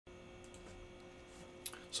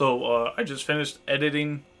So I just finished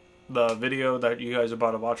editing the video that you guys are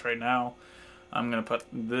about to watch right now. I'm going to put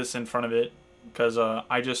this in front of it because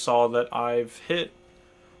I just saw that I've hit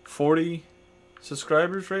 40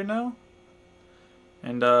 subscribers right now.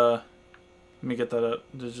 And let me get that up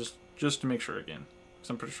just to make sure again, because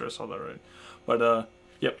I'm pretty sure I saw that right. But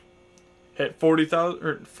yep, hit 40,000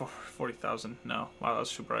 or 40,000. No, wow,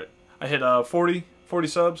 that's super right. I hit 40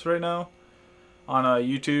 subs right now on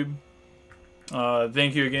YouTube.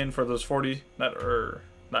 Thank you again for those 40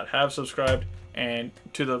 that have subscribed, and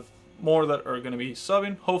to the more that are going to be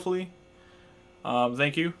subbing, hopefully.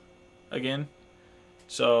 Thank you again.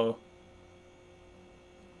 So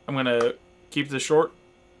I'm going to keep this short,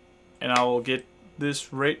 and I will get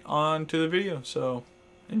this right on to the video. So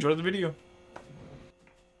enjoy the video.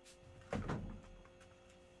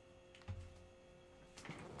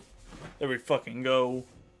 There we fucking go.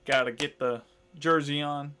 Gotta get the jersey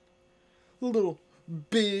on. A little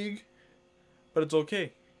big, but it's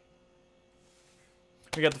okay.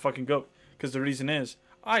 We got the fucking goat, because the reason is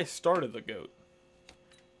I started the goat.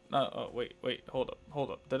 Oh wait, hold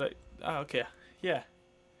up. Did I? Okay, yeah.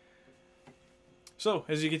 So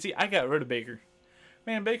as you can see, I got rid of Baker.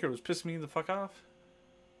 Man, Baker was pissing me the fuck off.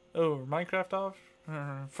 Oh, Minecraft off.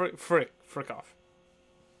 Frick off.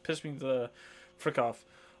 Pissed me the frick off.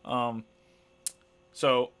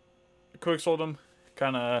 So quick sold him,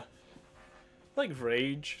 kind of like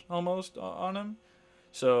rage almost on him.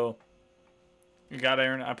 So you got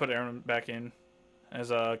Aaron. I put Aaron back in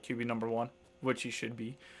as a QB number 1, which he should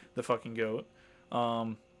be, the fucking GOAT.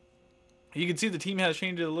 You can see the team has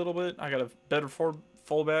changed it a little bit. I got a better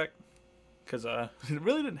fullback because I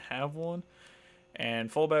really didn't have one, and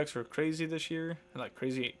fullbacks are crazy this year, like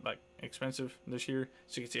expensive this year.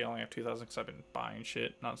 So you can see I only have 2,000 because I've been buying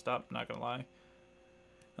shit nonstop. Not gonna lie.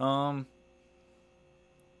 I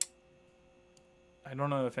don't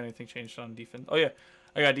know if anything changed on defense. Oh yeah,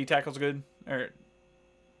 I got D tackles good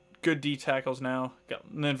D tackles now. Got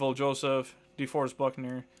Linval Joseph, DeForest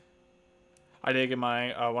Buckner. I did get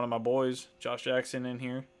my one of my boys, Josh Jackson, in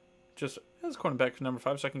here, just as cornerback number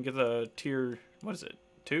 5, so I can get the tier, what is it,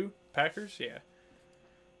 2 Packers? Yeah.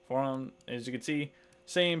 For them, as you can see,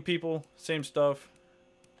 same people, same stuff.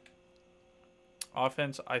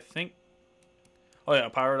 Offense, I think. Oh yeah,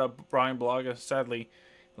 powered up Brian Blaga. Sadly,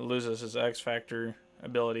 loses his X Factor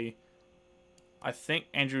ability. I think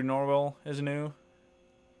Andrew Norwell is new.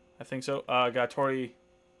 I think so. Got Torrey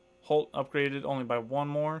Holt upgraded only by 1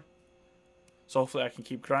 more. So hopefully I can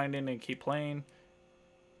keep grinding and keep playing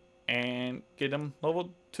and get him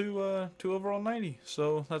leveled to overall 90.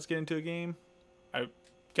 So let's get into a game. I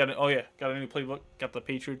got it. Oh yeah, got a new playbook. Got the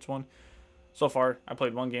Patriots one. So far, I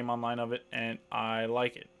played 1 game online of it, and I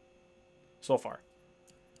like it so far.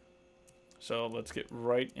 So let's get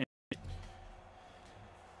right in.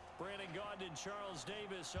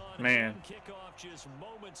 Man,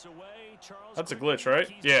 that's a glitch, right?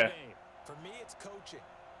 Yeah.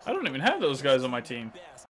 I don't even have those guys on my team.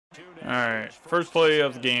 Alright, first play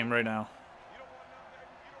of the game right now.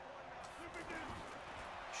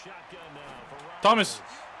 Thomas!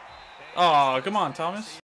 Oh, come on,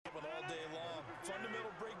 Thomas.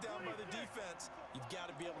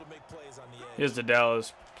 Here's the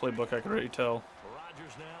Dallas playbook, I can already tell.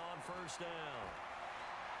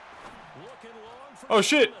 Oh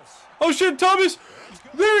shit! Oh shit, Thomas!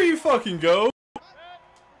 There you fucking go!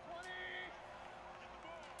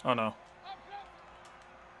 Oh no.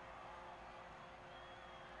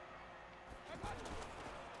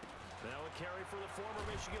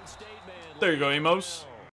 There you go, Emos.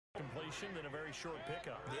 Than a very short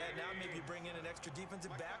pickup. Yeah, now maybe bring in an extra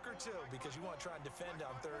defensive back or 2 because you want to try and defend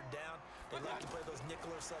on 3rd down. They like to play those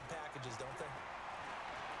nickel or sub packages, don't they?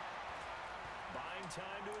 Buying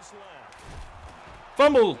time to his left.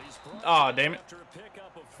 Fumble! Ah, oh, damn it. After a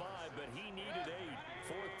pickup of 5, but he needed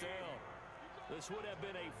 8. 4th down. This would have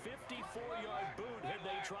been a 54-yard boot had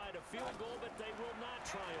they tried a field goal, but they will not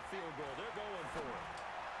try a field goal. They're going for it.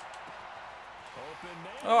 Open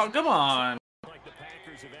man. Oh, come on. Like the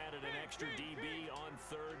Packers have added an extra DB on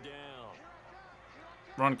 3rd down.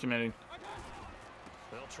 Run committee.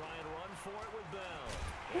 They'll try and run for it with Bell.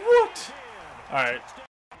 What? All right.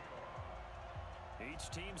 Each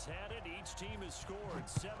team's had it. Each team has scored.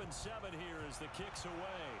 7-7 here as the kicks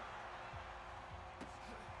away.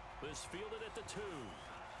 This fielded at the 2.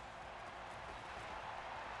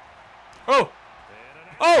 Oh!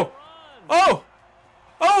 Oh! Oh!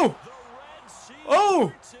 Oh!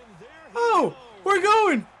 Oh! Oh! We're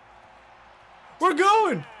going! We're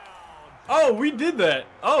going! Oh, we did that.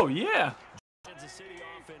 Oh, yeah.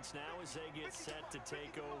 offense now as they get set to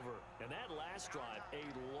take over. And that last drive, a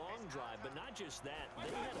long drive, but not just that.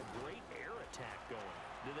 They had a great air attack going.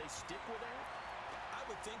 Do they stick with that? I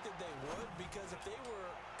would think that they would, because if they were...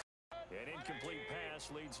 An incomplete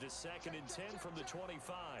pass leads to 2nd and 10 from the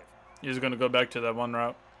 25. He's going to go back to that one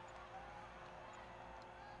route.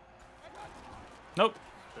 Nope.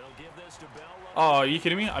 They'll give this to Bell. Oh, are you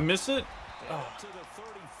kidding me? I missed it? Oh. To the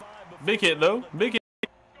 35 Big hit, though. Big hit.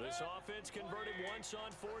 This offense converted once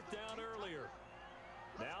on 4th down earlier.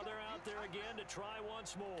 Now they're out there again to try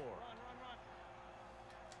once more.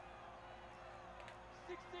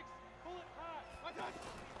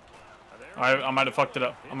 I might have fucked it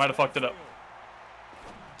up.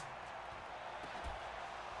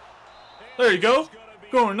 There you go.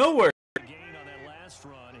 Going nowhere. Gain on that last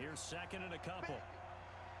run. Here's 2nd and a couple.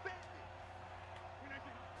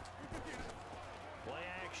 Play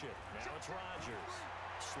action. Now it's Rodgers.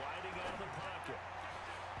 Sliding out of the pocket.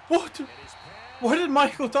 What? What did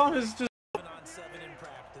Michael Thomas just... 7-on-7 in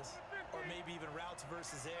practice, or maybe even routes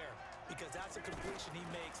versus air, because that's a completion he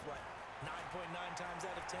makes, what, 9.9 times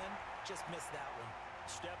out of 10? Just missed that one.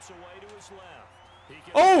 Steps away to his left.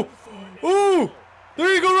 Oh! Ooh!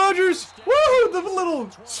 There you go, Rodgers! Woo! The little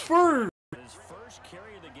spur! His first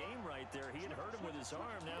carry of the game right there. He had hurt him with his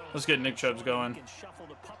arm. Now let's get Nick Chubb's going. He can shuffle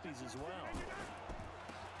the puppies as well.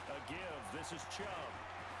 A give. This is Chubb.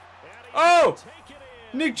 Oh!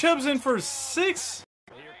 Nick Chubb's in for 6.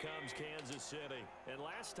 Here comes Kansas City. And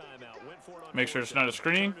last time out, went for it on make sure it's not a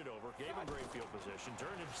screen. Turned it over, gave him great field position,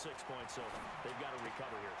 turned it to 6 points, so they've got to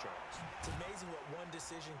recover here, Charles. It's amazing what one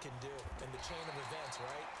decision can do in the chain of events,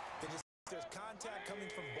 right? There's contact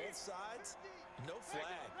coming from both sides. No flag.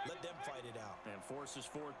 Let them fight it out. And forces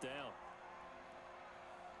 4th down.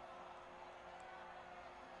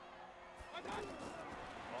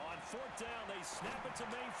 On 4th down, they snap it to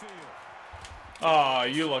Mayfield. Oh,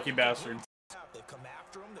 you lucky bastard. They've come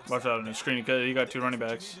after him. Watch out on the screen because you got 2 running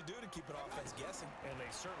backs. And they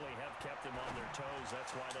certainly have kept them on their toes.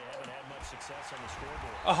 That's why they haven't had much success on the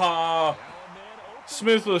scoreboard. Aha!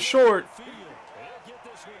 Smith was short.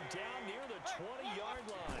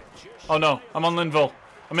 Oh no, I'm on Linville.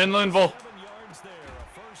 I'm in Linville.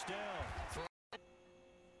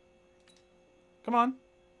 Come on.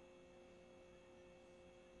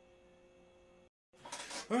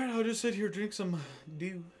 Alright, I'll just sit here, drink some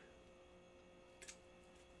dew.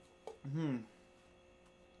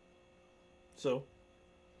 So,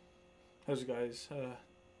 how's your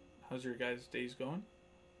guys' days going?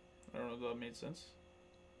 I don't know if that made sense.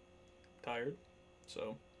 Tired,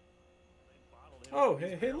 so. Oh,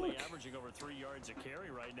 hey, look. Averaging over 3 yards a carry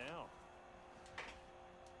right now.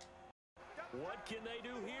 What can they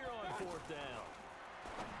do here on 4th down?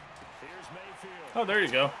 Here's Mayfield. Oh, there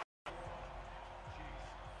you go.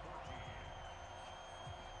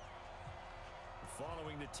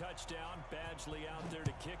 Following the touchdown, Badgley out there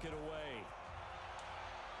to kick it away.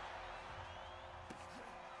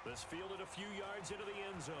 This fielded a few yards into the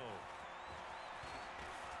end zone.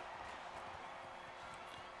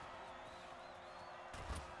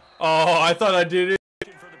 Oh, I thought I did it.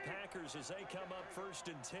 For the Packers as they come up 1st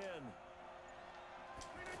and 10.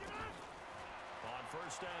 On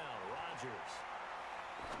 1st down, Rodgers.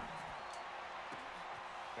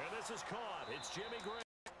 And this is caught. It's Jimmy Graham.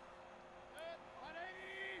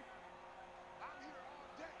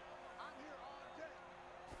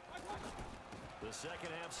 The second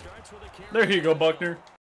half starts with a carry. There you go, Buckner.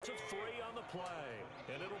 To 3 on the play,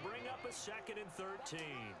 and it'll bring up a 2nd and 13.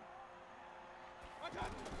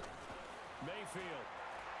 Mayfield.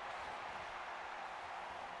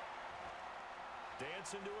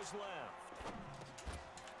 Dancing to his left.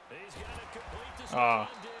 He's got it complete to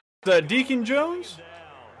the Deacon Jones? And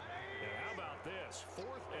how about this?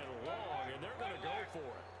 4th and long, and they're going to go for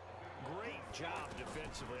it. Great job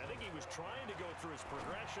defensively. I think he was trying to go through his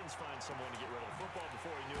progressions, find someone to get rid of the football.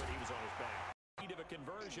 Before he knew it, he was on his back. Need of a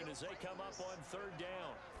conversion as they come up on 3rd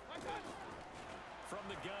down. From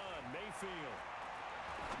the gun, Mayfield.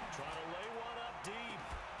 Trying to lay one up deep.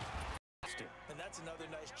 And that's another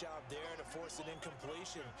nice job there to force an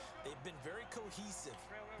incompletion. They've been very cohesive,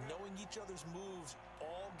 knowing each other's moves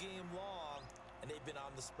all game long, and they've been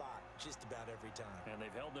on the spot just about every time. And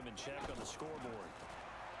they've held them in check on the scoreboard.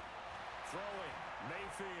 Throwing,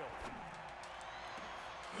 Mayfield.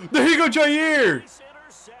 There you go, Jair! He's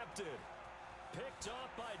intercepted. Picked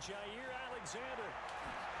up by Jair Alexander.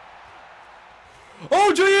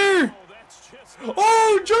 Oh, Jair! Oh, that's just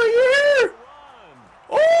Oh, Jair!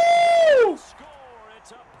 Oh!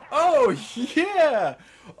 Oh, yeah!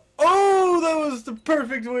 Oh, that was the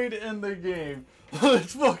perfect way to end the game.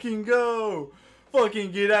 Let's fucking go.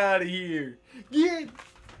 Fucking get out of here. Get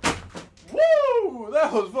Woo!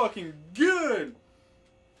 That was fucking good.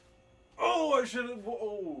 Oh, I should have.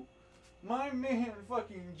 Oh, my man,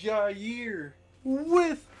 fucking Jair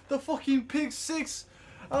with the fucking pick six.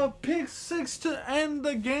 A pick six to end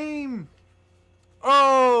the game.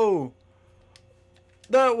 Oh,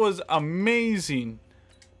 that was amazing.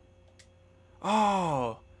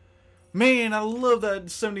 Oh, man, I love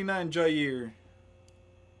that 79 Jair.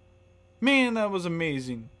 Man, that was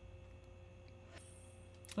amazing.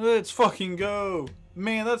 Let's fucking go.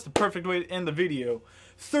 Man, that's the perfect way to end the video.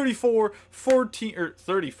 34-14, or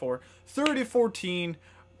 30-14.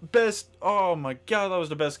 Best, oh my god, that was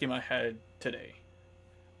the best game I had today.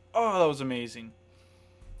 Oh, that was amazing.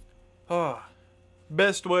 Oh,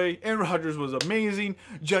 best way. Aaron Rodgers was amazing.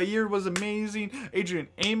 Jair was amazing. Adrian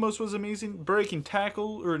Amos was amazing. Breaking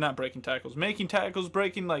tackle, or not breaking tackles, making tackles,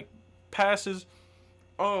 breaking like passes.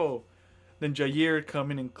 Oh, then Jair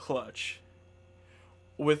coming in clutch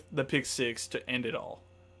with the pick six to end it all.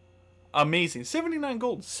 Amazing. 79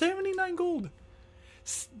 gold. 79 gold.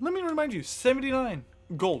 Let me remind you, 79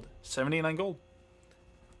 gold. 79 gold.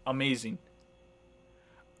 Amazing.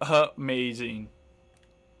 Amazing.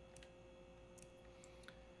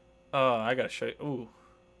 I gotta show you. Ooh.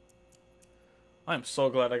 I'm so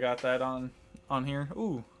glad I got that on here.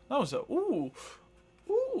 Ooh. That was a ooh.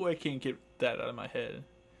 Ooh, I can't get that out of my head.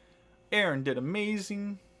 Aaron did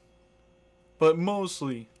amazing. But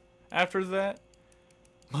mostly, after that,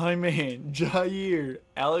 my man, Jair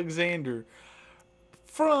Alexander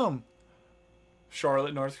from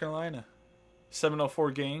Charlotte, North Carolina.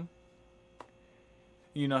 704 game.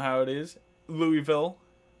 You know how it is. Louisville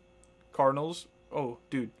Cardinals. Oh,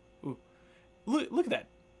 dude. Ooh. Look at that.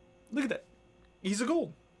 Look at that. He's a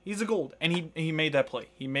gold. He's a gold. And he made that play.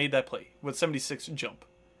 He made that play with 76 jump.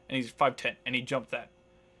 And he's 5'10". And he jumped that.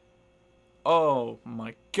 Oh,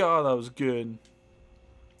 my God. That was good.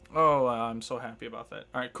 Oh, I'm so happy about that.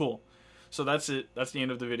 All right, cool. So that's it. That's the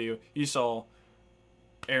end of the video. You saw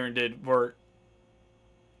Aaron did work.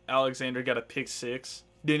 Alexander got a pick six.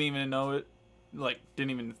 Didn't even know it. Like,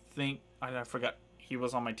 didn't even think. I forgot he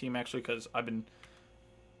was on my team, actually, because I've been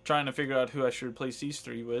trying to figure out who I should replace these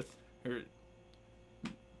three with. Or,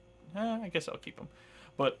 I guess I'll keep them.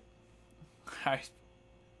 But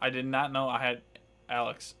I did not know I had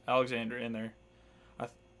Alexander in there. I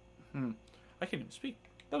can't even speak.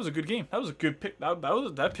 That was a good game. That was a good pick.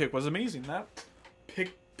 That pick was amazing. That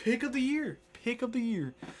pick of the year. Pick of the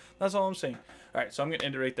year. That's all I'm saying. All right, so I'm gonna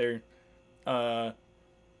end it right there.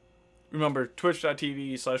 Remember,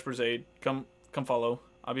 twitch.tv/Brazade. Come follow.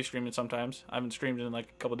 I'll be streaming sometimes. I haven't streamed in like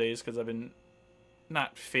a couple days because I've been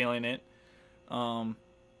not feeling it.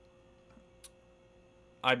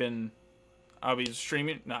 I'll be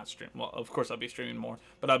streaming, well, of course I'll be streaming more,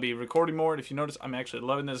 but I'll be recording more. And if you notice, I'm actually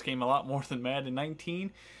loving this game a lot more than Madden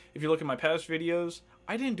 19. If you look at my past videos,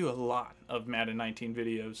 I didn't do a lot of Madden 19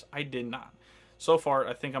 videos. I did not. So far,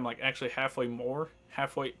 I think I'm like actually halfway, not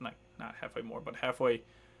halfway more, but halfway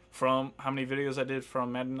from how many videos I did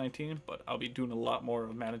from Madden 19, but I'll be doing a lot more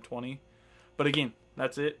of Madden 20. But again,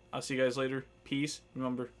 that's it. I'll see you guys later. Peace.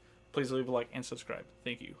 Remember, please leave a like and subscribe.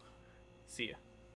 Thank you. See ya.